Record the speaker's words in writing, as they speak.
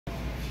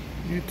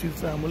YouTube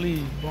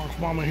family? Bronx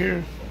Mama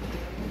here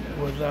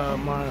with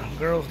my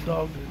girl's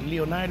dog,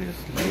 Leonidas,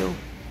 Leo.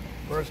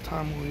 First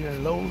time we're here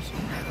in Lowe's.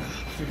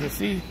 As you can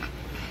see,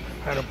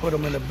 I had to put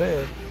him in the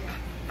bed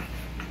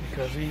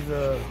because he's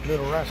a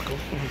little rascal.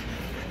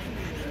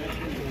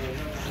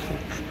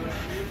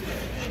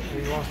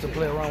 He wants to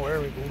play around with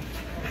everything.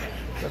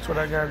 That's what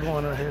I got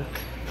going on here.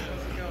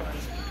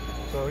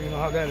 So you know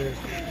how that is.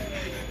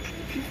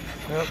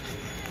 Yep.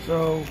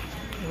 So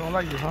you don't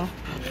like it, huh?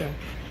 Okay.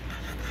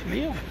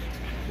 Leo.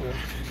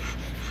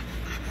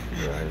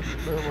 Yeah,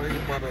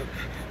 everybody's about to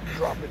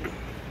drop it.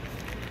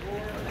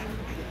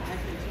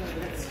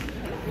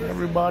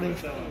 Everybody,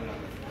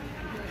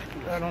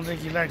 I don't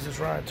think he likes this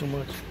ride too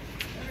much.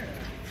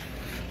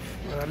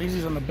 At least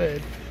he's on the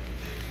bed.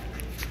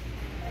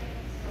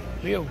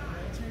 Leo.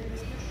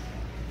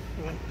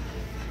 Yeah.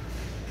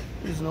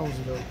 He's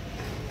nosy though.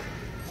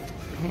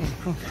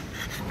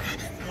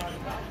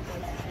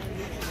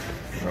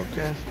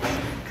 Okay.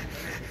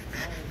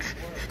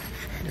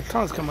 Your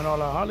tongue's coming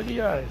all out. Look at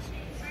your eyes.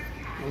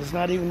 It's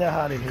not even that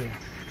hot in here.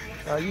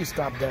 You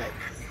stop that.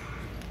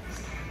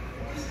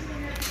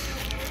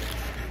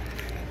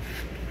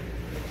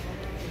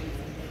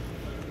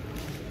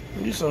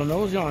 You're so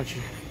nosy, aren't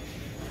you?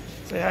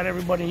 Say hi to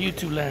everybody in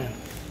YouTube land.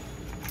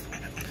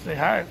 Say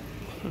hi.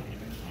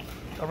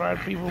 All right,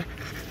 people.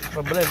 Have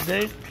a blessed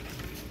day.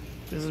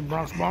 This is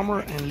Bronx Bomber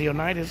and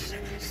Leonidas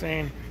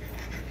saying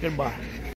goodbye.